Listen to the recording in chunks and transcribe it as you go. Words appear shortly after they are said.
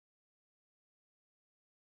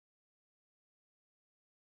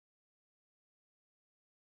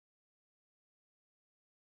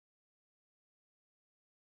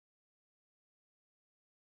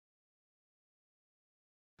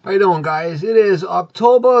How you doing, guys? It is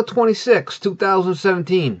October 26,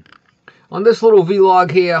 2017. On this little vlog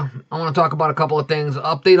here, I want to talk about a couple of things.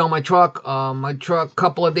 Update on my truck. A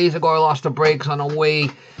couple of days ago, I lost the brakes on the way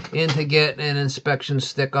in to get an inspection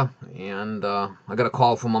sticker. And I got a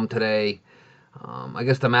call from him today. I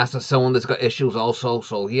guess the master cylinder's got issues also,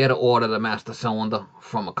 so he had to order the master cylinder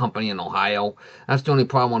from a company in Ohio. That's the only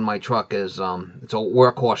problem with my truck is it's a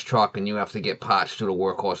workhorse truck, and you have to get parts through the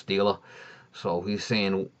workhorse dealer. So he's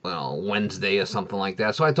saying, well, Wednesday or something like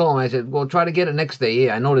that. So I told him, I said, well, try to get it next day.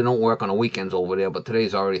 Yeah, I know they don't work on the weekends over there, but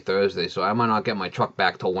today's already Thursday, so I might not get my truck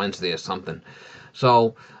back till Wednesday or something.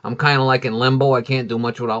 So I'm kind of like in limbo. I can't do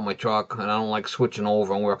much without my truck, and I don't like switching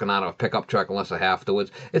over and working out of a pickup truck unless I have to.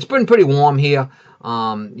 It's been pretty warm here.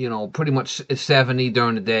 You know, pretty much it's 70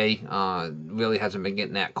 during the day. Really hasn't been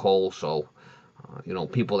getting that cold, so you know,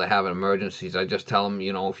 people that have emergencies, I just tell them,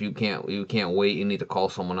 you know, if you can't wait, you need to call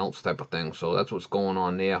someone else type of thing. So that's what's going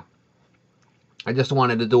on there. I just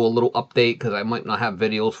wanted to do a little update because I might not have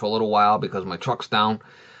videos for a little while because my truck's down.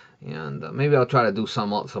 And maybe I'll try to do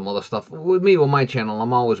some other stuff. With my channel,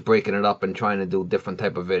 I'm always breaking it up and trying to do different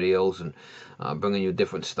type of videos and bringing you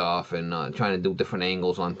different stuff and trying to do different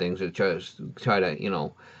angles on things and try to, you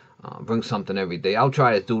know, bring something every day. I'll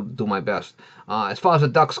try to do my best. As far as the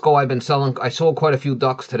ducks go, I sold quite a few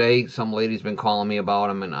ducks today. Some lady's been calling me about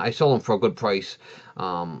them, and I sold them for a good price.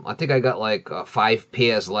 I think I got like 5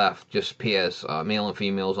 pairs left, just pairs, male and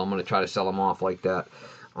females. I'm going to try to sell them off like that.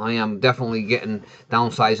 I am definitely getting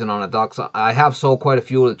downsizing on the ducks. I have sold quite a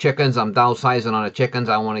few of the chickens. I'm downsizing on the chickens.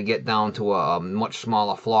 I want to get down to a much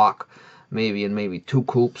smaller flock, maybe 2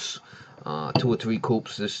 coops. 2 or 3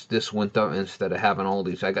 coops this winter instead of having all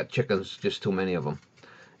these. I got chickens, just too many of them.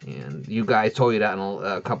 And you guys told you that in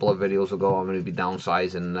a couple of videos ago. I'm going to be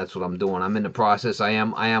downsizing, and that's what I'm doing. I'm in the process. I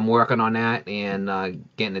am working on that and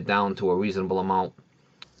getting it down to a reasonable amount.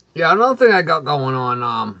 Yeah, another thing I got going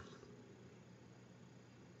on.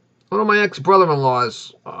 One of my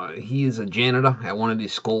ex-brother-in-laws, he's a janitor at one of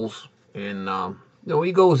these schools, and you know,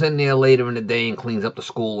 he goes in there later in the day and cleans up the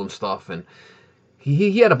school and stuff, and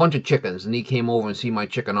he had a bunch of chickens, and he came over and see my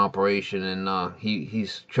chicken operation, and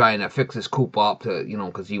he's trying to fix his coop up to, you know,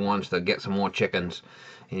 because he wants to get some more chickens,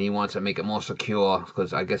 and he wants to make it more secure,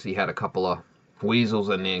 because I guess he had a couple of weasels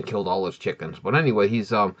in there and killed all his chickens. But anyway,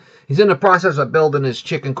 he's in the process of building his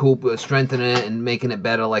chicken coop, strengthening it and making it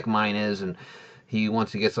better like mine is, and he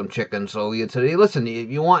wants to get some chicken. So he said, hey, listen,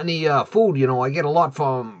 if you want any food, you know, I get a lot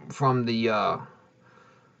from the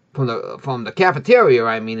cafeteria.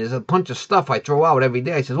 I mean, there's a bunch of stuff I throw out every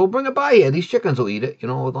day. I says, well, bring it by here. These chickens will eat it. You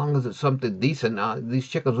know, as long as it's something decent, these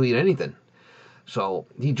chickens will eat anything. So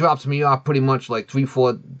he drops me off pretty much like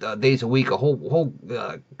 3-4 days a week, a whole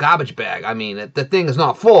garbage bag. I mean, the thing is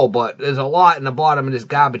not full, but there's a lot in the bottom of this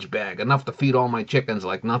garbage bag, enough to feed all my chickens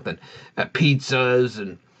like nothing. Pizzas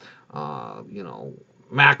and you know,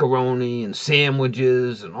 macaroni and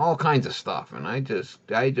sandwiches and all kinds of stuff, and I just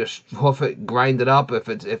hoof it, grind it up. If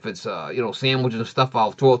it's you know, sandwiches and stuff,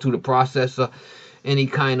 I'll throw it through the processor. Any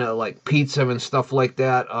kind of like pizza and stuff like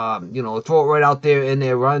that, you know, throw it right out there in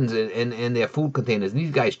their runs in their food containers.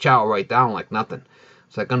 These guys chow right down like nothing.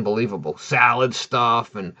 It's like unbelievable. Salad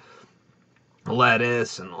stuff and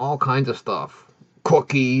lettuce and all kinds of stuff,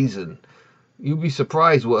 cookies, and you'd be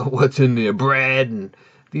surprised what's in there. Bread, and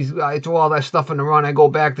I throw all that stuff in the run. I go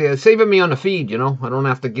back there, saving me on the feed, you know. I don't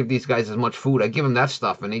have to give these guys as much food. I give them that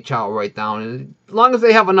stuff, and they chow right down. And as long as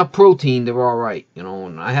they have enough protein, they're all right, you know.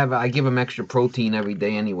 And I give them extra protein every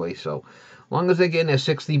day anyway. So as long as they're getting their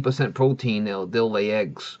 16% protein, they'll lay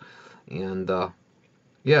eggs. And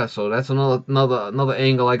yeah, so that's another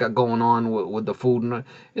angle I got going on with the food, and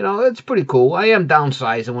you know, it's pretty cool. I am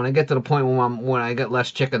downsizing. When I get to the point when I get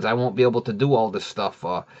less chickens, I won't be able to do all this stuff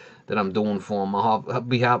that I'm doing for them. I'll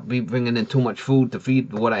be bringing in too much food to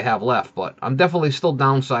feed what I have left. But I'm definitely still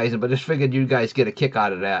downsizing. But just figured you guys get a kick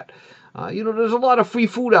out of that. You know, there's a lot of free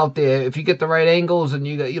food out there if you get the right angles, and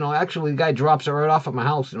you know, actually the guy drops it right off at my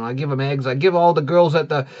house. You know, I give him eggs. I give all the girls at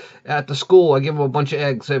the school, I give them a bunch of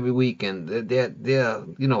eggs every week, and they're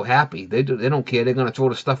you know, happy. They don't care. They're gonna throw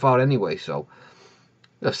the stuff out anyway. So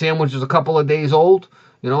the sandwich is a couple of days old.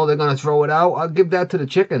 You know, they're gonna throw it out. I'll give that to the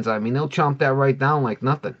chickens. I mean, they'll chomp that right down like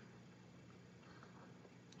nothing.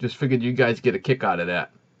 Just figured you guys get a kick out of that.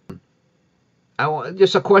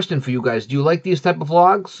 Just a question for you guys. Do you like these type of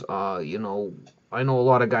vlogs? You know, I know a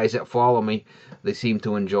lot of guys that follow me. They seem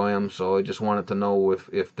to enjoy them. So I just wanted to know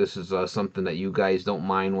if this is something that you guys don't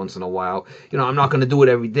mind once in a while. You know, I'm not going to do it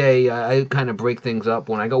every day. I kind of break things up.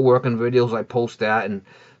 When I go working videos, I post that. And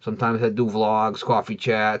sometimes I do vlogs, coffee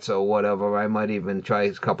chats, or whatever. I might even try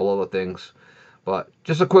a couple other things. But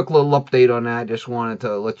just a quick little update on that. Just wanted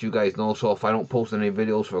to let you guys know. So if I don't post any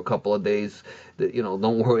videos for a couple of days, that, you know,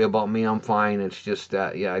 don't worry about me. I'm fine. It's just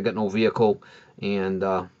that, yeah, I got no vehicle, and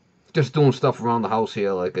just doing stuff around the house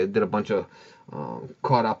here. Like I did a bunch of,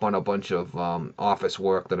 caught up on a bunch of office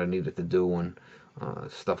work that I needed to do, and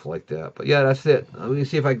stuff like that. But yeah, that's it. Let me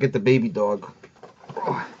see if I can get the baby dog.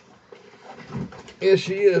 Oh, here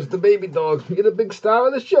she is, the baby dog. You're the big star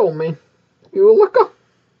of the show, man. You a looker?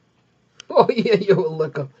 Oh yeah, you're a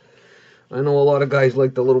looker. I know a lot of guys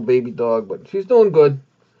like the little baby dog, but she's doing good.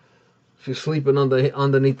 She's sleeping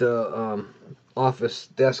underneath the office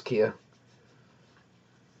desk here.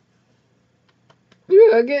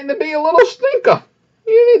 You're getting to be a little stinker.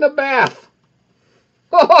 You need a bath.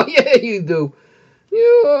 Oh yeah, you do.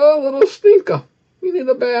 You're a little stinker. You need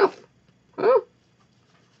a bath. Huh?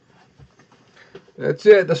 That's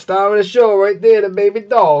it, the star of the show right there, the baby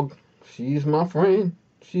dog. She's my friend.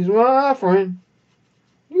 She's my friend.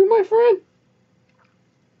 You my friend?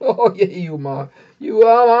 Oh yeah, you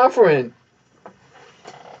are my friend.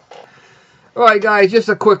 Alright guys, just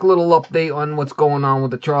a quick little update on what's going on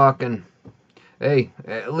with the truck, and hey,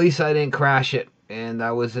 at least I didn't crash it. And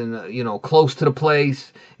I was in, you know, close to the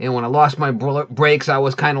place. And when I lost my brakes, I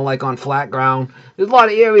was kind of like on flat ground. There's a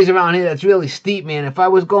lot of areas around here that's really steep, man. If I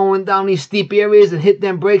was going down these steep areas and hit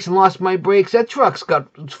them brakes and lost my brakes, that truck's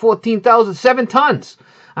got 14,000, 7 tons.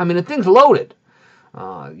 I mean, the thing's loaded.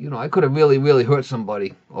 You know, I could have really hurt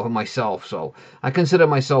somebody or myself. So I consider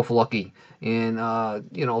myself lucky. And,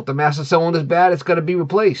 you know, if the master cylinder's bad, it's got to be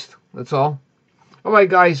replaced. That's all. All right,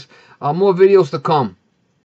 guys. More videos to come.